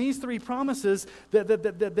bank on these 3 promises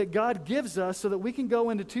that God gives us so that we can go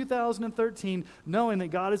into 2013 knowing that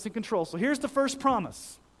God is in control. So here's the first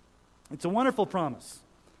promise. It's a wonderful promise.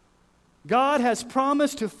 God has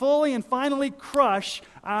promised to fully and finally crush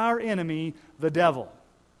our enemy, the devil.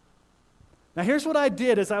 Now here's what I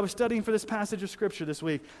did as I was studying for this passage of Scripture this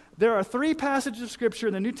week. There are 3 passages of Scripture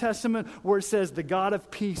in the New Testament where it says the God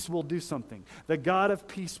of peace will do something. The God of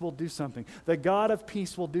peace will do something. The God of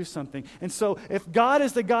peace will do something. And so if God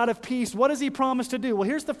is the God of peace, what does he promise to do? Well,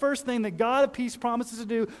 here's the first thing that God of peace promises to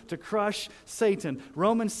do: to crush Satan.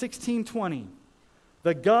 Romans 16:20.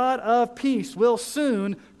 The God of peace will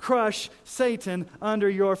soon crush Satan under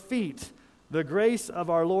your feet. The grace of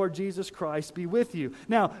our Lord Jesus Christ be with you.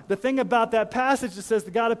 Now, the thing about that passage that says the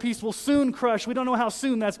God of peace will soon crush, we don't know how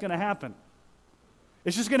soon that's going to happen.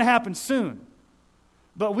 It's just going to happen soon.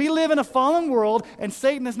 But we live in a fallen world, and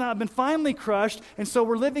Satan has not been finally crushed, and so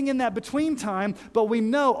we're living in that between time, but we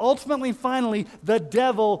know ultimately and finally the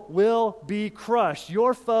devil will be crushed.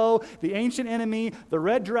 Your foe, the ancient enemy, the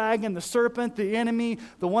red dragon, the serpent, the enemy,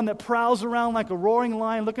 the one that prowls around like a roaring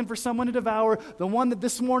lion looking for someone to devour, the one that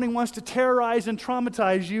this morning wants to terrorize and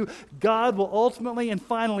traumatize you, God will ultimately and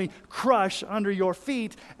finally crush under your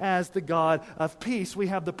feet as the God of peace. We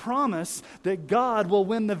have the promise that God will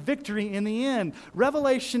win the victory in the end. Revelation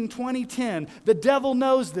 20:10. The devil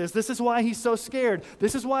knows this. This is why he's so scared.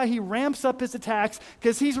 This is why he ramps up his attacks,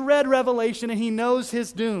 because he's read Revelation and he knows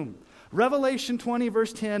his doom. Revelation 20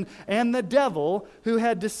 verse 10, and the devil who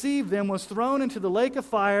had deceived them was thrown into the lake of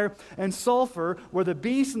fire and sulfur where the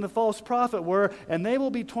beast and the false prophet were, and they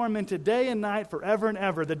will be tormented day and night forever and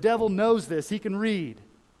ever. The devil knows this. He can read.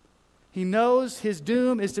 He knows his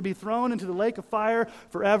doom is to be thrown into the lake of fire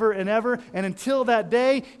forever and ever. And until that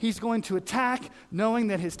day, he's going to attack, knowing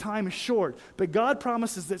that his time is short. But God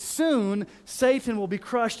promises that soon Satan will be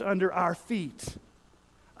crushed under our feet.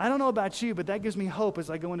 I don't know about you, but that gives me hope as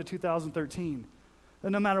I go into 2013. That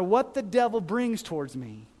no matter what the devil brings towards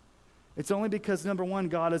me, it's only because, number one,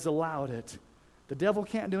 God has allowed it. The devil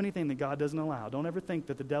can't do anything that God doesn't allow. Don't ever think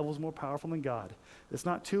that the devil is more powerful than God. It's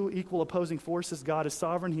not 2 equal opposing forces. God is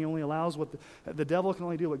sovereign. He only allows what the devil can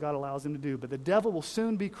only do what God allows him to do. But the devil will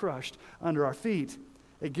soon be crushed under our feet.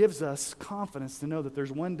 It gives us confidence to know that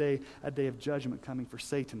there's one day, a day of judgment coming for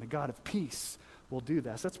Satan. The God of peace will do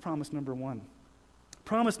that. So that's promise number 1.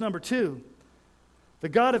 Promise number 2. The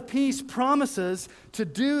God of peace promises to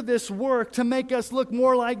do this work to make us look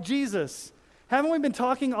more like Jesus. Haven't we been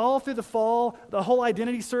talking all through the fall, the whole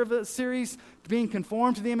identity service series, being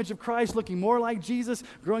conformed to the image of Christ, looking more like Jesus,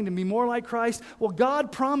 growing to be more like Christ? Well,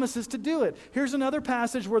 God promises to do it. Here's another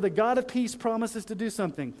passage where the God of peace promises to do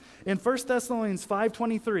something. In 1 Thessalonians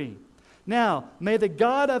 5:23, now, may the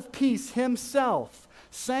God of peace himself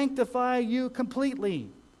sanctify you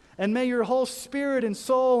completely, and may your whole spirit and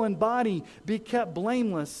soul and body be kept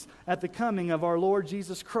blameless at the coming of our Lord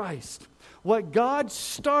Jesus Christ. What God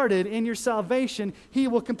started in your salvation, he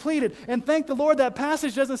will complete it. And thank the Lord that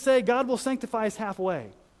passage doesn't say God will sanctify us halfway.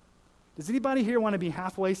 Does anybody here want to be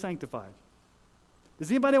halfway sanctified? Does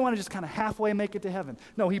anybody want to just kind of halfway make it to heaven?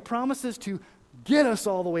 No, he promises to get us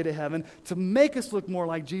all the way to heaven, to make us look more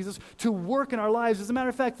like Jesus, to work in our lives. As a matter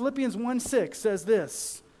of fact, Philippians 1:6 says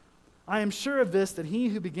this, I am sure of this, that he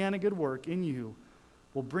who began a good work in you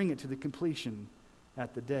will bring it to the completion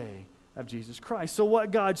at the day of Jesus Christ. So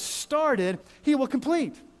what God started, he will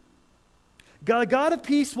complete. God of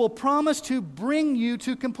peace will promise to bring you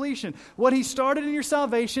to completion. What he started in your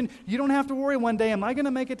salvation, you don't have to worry one day, am I going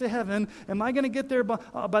to make it to heaven? Am I going to get there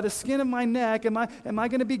by the skin of my neck? Am I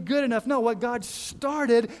going to be good enough? No, what God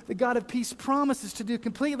started, the God of peace promises to do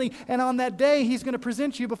completely. And on that day, he's going to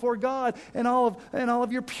present you before God in all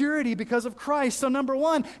of your purity because of Christ. So number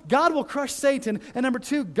 1, God will crush Satan. And number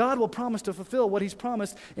 2, God will promise to fulfill what he's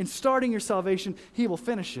promised. In starting your salvation, he will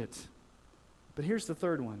finish it. But here's the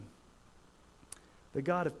third one. The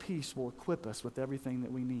God of peace will equip us with everything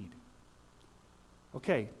that we need.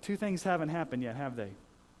 Okay, 2 things haven't happened yet, have they?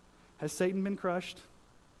 Has Satan been crushed?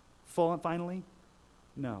 Fallen finally?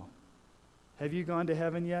 No. Have you gone to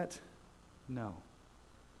heaven yet? No.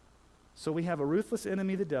 So we have a ruthless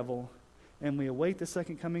enemy, the devil, and we await the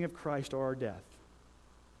second coming of Christ or our death.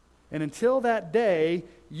 And until that day,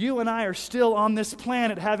 you and I are still on this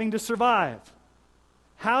planet having to survive.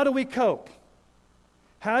 How do we cope?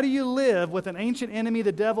 How do you live with an ancient enemy,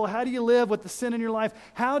 the devil? How do you live with the sin in your life?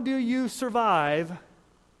 How do you survive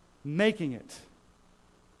making it?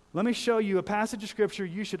 Let me show you a passage of Scripture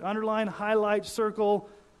you should underline, highlight, circle,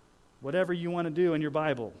 whatever you want to do in your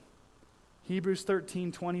Bible. Hebrews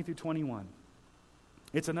 13, 20 through 21.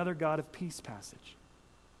 It's another God of peace passage.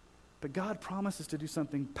 But God promises to do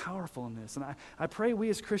something powerful in this. And I pray we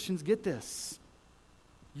as Christians get this.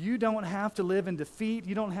 You don't have to live in defeat.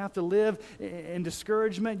 You don't have to live in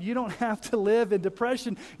discouragement. You don't have to live in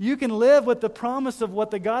depression. You can live with the promise of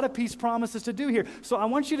what the God of peace promises to do here. So I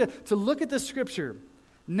want you to look at this scripture.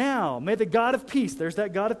 Now, may the God of peace, there's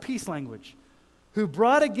that God of peace language, who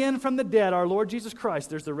brought again from the dead our Lord Jesus Christ,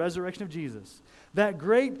 there's the resurrection of Jesus, that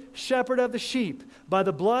great shepherd of the sheep, by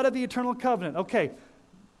the blood of the eternal covenant. Okay,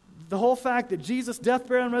 the whole fact that Jesus' death,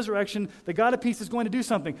 burial, and resurrection, the God of peace is going to do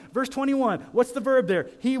something. Verse 21, what's the verb there?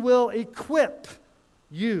 He will equip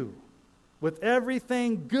you with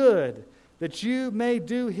everything good that you may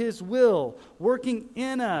do His will, working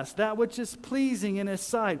in us that which is pleasing in His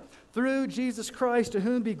sight, through Jesus Christ, to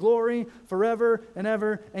whom be glory forever and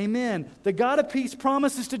ever. Amen. The God of peace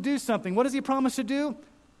promises to do something. What does He promise to do?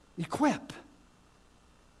 Equip,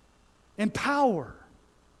 empower,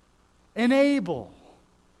 enable,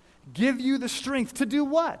 give you the strength to do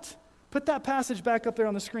what? Put that passage back up there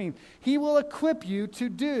on the screen. He will equip you to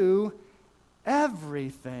do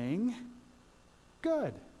everything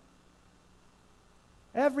good.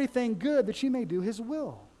 Everything good that you may do His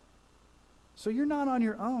will. So you're not on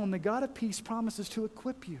your own. The God of peace promises to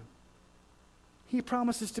equip you. He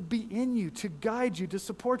promises to be in you, to guide you, to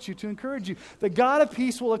support you, to encourage you. The God of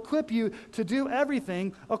peace will equip you to do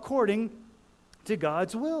everything according to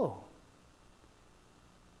God's will.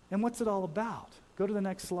 And what's it all about? Go to the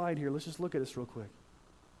next slide here. Let's just look at this real quick.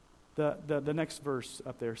 The next verse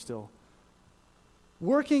up there still.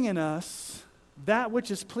 Working in us that which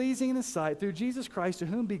is pleasing in His sight through Jesus Christ, to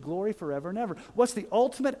whom be glory forever and ever. What's the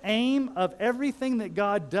ultimate aim of everything that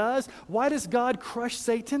God does? Why does God crush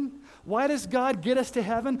Satan? Why does God get us to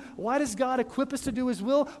heaven? Why does God equip us to do His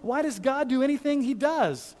will? Why does God do anything He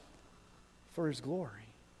does? For His glory.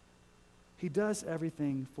 He does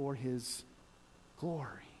everything for His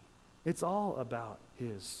glory. It's all about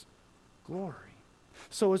His glory.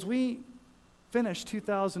 So as we finish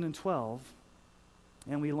 2012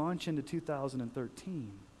 and we launch into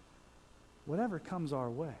 2013, whatever comes our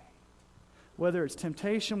way, whether it's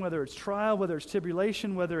temptation, whether it's trial, whether it's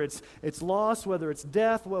tribulation, whether it's loss, whether it's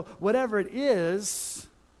death, whatever it is,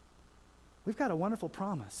 we've got a wonderful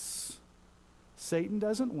promise. Satan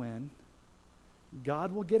doesn't win.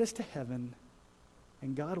 God will get us to heaven,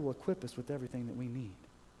 and God will equip us with everything that we need.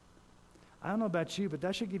 I don't know about you, but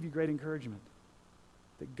that should give you great encouragement,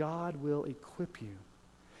 that God will equip you.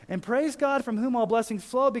 And praise God, from whom all blessings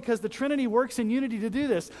flow, because the Trinity works in unity to do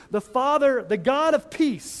this. The Father, the God of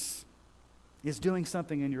peace, is doing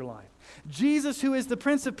something in your life. Jesus, who is the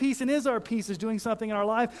Prince of Peace and is our peace, is doing something in our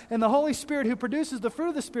life. And the Holy Spirit, who produces the fruit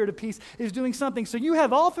of the Spirit of peace, is doing something. So you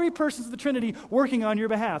have all three persons of the Trinity working on your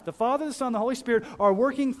behalf. The Father, the Son, and the Holy Spirit are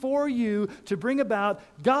working for you to bring about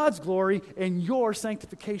God's glory and your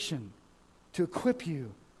sanctification, to equip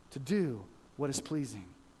you to do what is pleasing.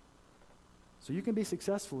 So you can be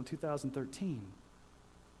successful in 2013,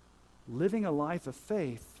 living a life of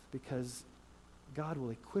faith, because God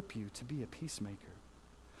will equip you to be a peacemaker.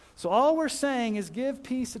 So all we're saying is give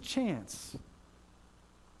peace a chance.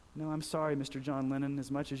 No, I'm sorry, Mr. John Lennon,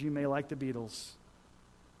 as much as you may like the Beatles,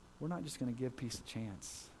 we're not just going to give peace a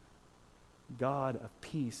chance. God of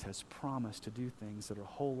peace has promised to do things that are a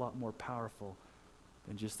whole lot more powerful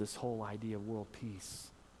than just this whole idea of world peace.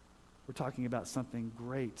 We're talking about something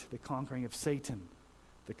great, the conquering of Satan,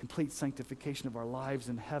 the complete sanctification of our lives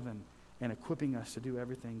in heaven, and equipping us to do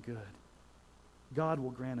everything good. God will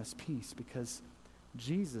grant us peace because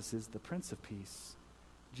Jesus is the Prince of Peace.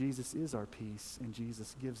 Jesus is our peace, and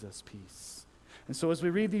Jesus gives us peace. And so as we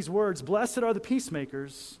read these words, blessed are the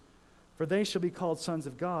peacemakers, for they shall be called sons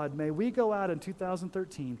of God. May we go out in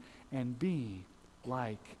 2013 and be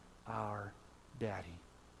like our Daddy.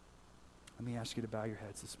 Let me ask you to bow your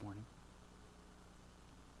heads this morning.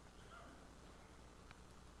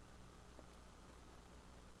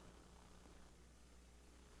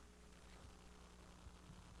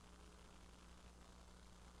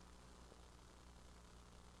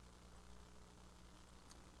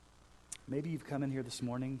 Maybe you've come in here this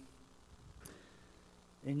morning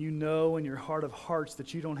and you know in your heart of hearts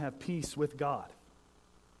that you don't have peace with God.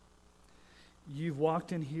 You've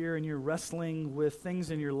walked in here and you're wrestling with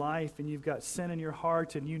things in your life, and you've got sin in your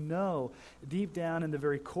heart, and you know deep down in the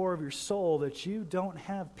very core of your soul that you don't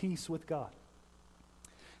have peace with God.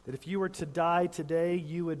 That if you were to die today,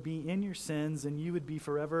 you would be in your sins and you would be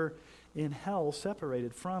forever in hell,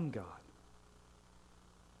 separated from God.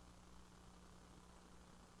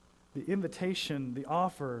 The invitation, the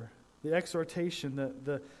offer, the exhortation,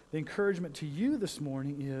 the encouragement to you this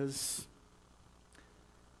morning is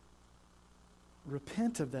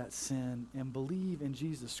repent of that sin and believe in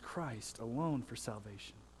Jesus Christ alone for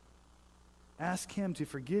salvation. Ask Him to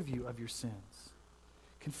forgive you of your sins.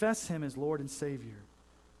 Confess Him as Lord and Savior.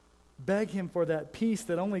 Beg Him for that peace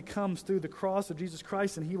that only comes through the cross of Jesus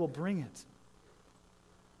Christ, and He will bring it.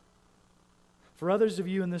 For others of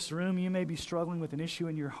you in this room, you may be struggling with an issue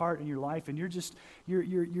in your heart and your life, and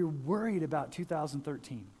you're worried about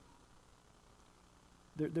 2013.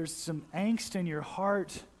 There's some angst in your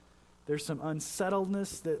heart. There's some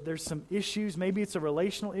unsettledness. There's some issues. Maybe it's a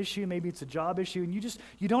relational issue. Maybe it's a job issue, and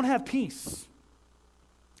you don't have peace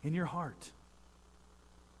in your heart,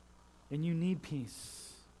 and you need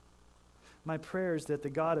peace. My prayer is that the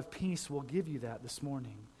God of peace will give you that this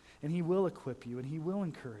morning, and He will equip you, and He will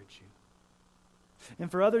encourage you.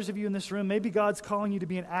 And for others of you in this room, maybe God's calling you to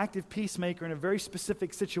be an active peacemaker in a very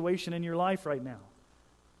specific situation in your life right now,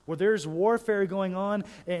 where there's warfare going on,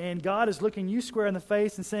 and God is looking you square in the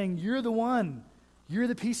face and saying, you're the one. You're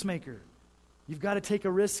the peacemaker. You've got to take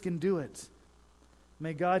a risk and do it.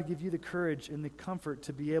 May God give you the courage and the comfort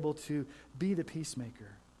to be able to be the peacemaker.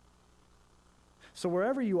 So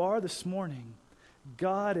wherever you are this morning,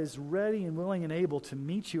 God is ready and willing and able to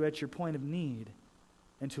meet you at your point of need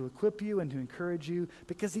and to equip you and to encourage you,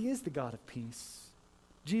 because He is the God of peace.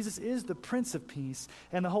 Jesus is the Prince of Peace,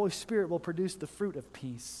 and the Holy Spirit will produce the fruit of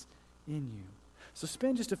peace in you. So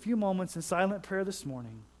spend just a few moments in silent prayer this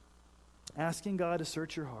morning, asking God to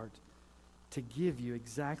search your heart, to give you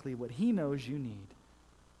exactly what He knows you need.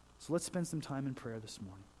 So let's spend some time in prayer this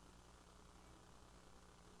morning.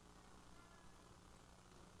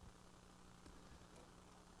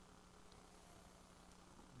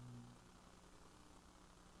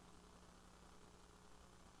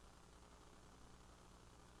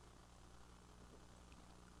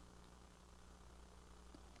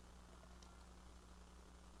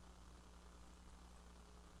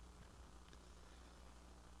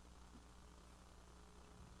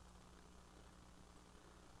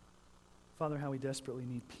 Father, how we desperately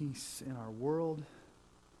need peace in our world.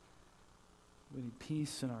 We need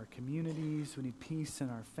peace in our communities. We need peace in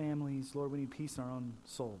our families. Lord, we need peace in our own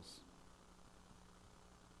souls.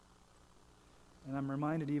 And I'm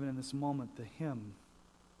reminded even in this moment, the hymn,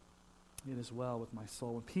 "It is well with my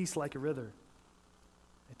soul." When peace like a river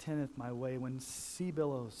attendeth my way, when sea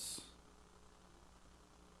billows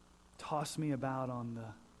toss me about on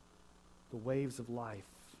the waves of life,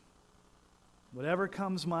 whatever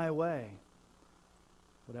comes my way,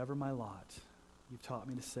 whatever my lot, you've taught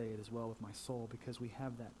me to say it is well with my soul, because we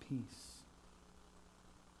have that peace.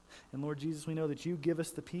 And Lord Jesus, we know that you give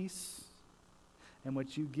us the peace, and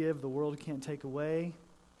what you give the world can't take away,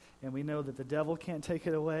 and we know that the devil can't take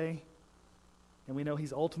it away, and we know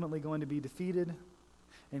he's ultimately going to be defeated.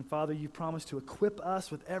 And Father, you promised to equip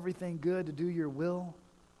us with everything good to do your will.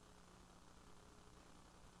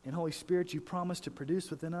 And Holy Spirit, you promised to produce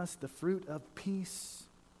within us the fruit of peace.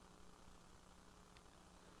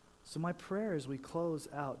 So my prayer as we close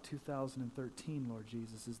out 2013, Lord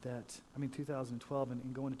Jesus, 2012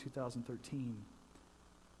 and go into 2013,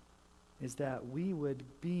 is that we would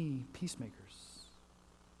be peacemakers.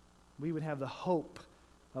 We would have the hope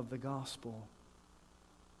of the gospel.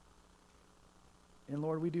 And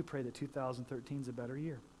Lord, we do pray that 2013 is a better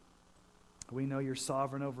year. We know you're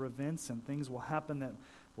sovereign over events, and things will happen that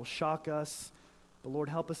will shock us. But Lord,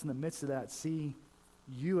 help us in the midst of that see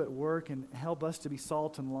you at work, and help us to be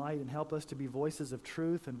salt and light, and help us to be voices of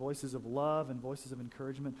truth and voices of love and voices of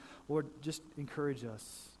encouragement. Lord, just encourage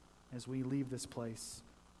us as we leave this place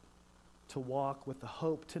to walk with the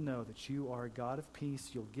hope to know that you are a God of peace.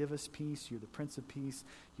 You'll give us peace. You're the Prince of Peace.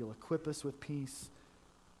 You'll equip us with peace.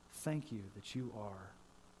 Thank you that you are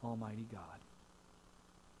Almighty God.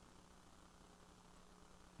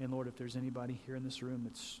 And Lord, if there's anybody here in this room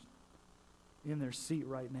that's in their seat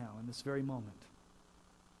right now, in this very moment,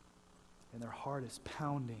 and their heart is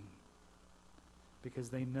pounding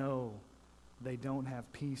because they know they don't have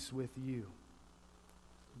peace with you.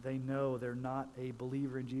 They know they're not a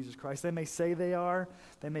believer in Jesus Christ. They may say they are.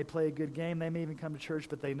 They may play a good game. They may even come to church,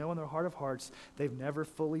 but they know in their heart of hearts they've never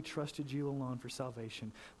fully trusted you alone for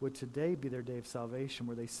salvation. Would today be their day of salvation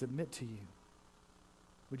where they submit to you?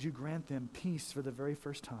 Would you grant them peace for the very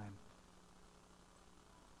first time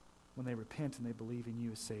when they repent and they believe in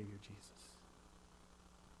you as Savior, Jesus?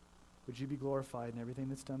 Would you be glorified in everything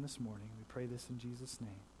that's done this morning? We pray this in Jesus' name.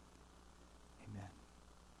 Amen.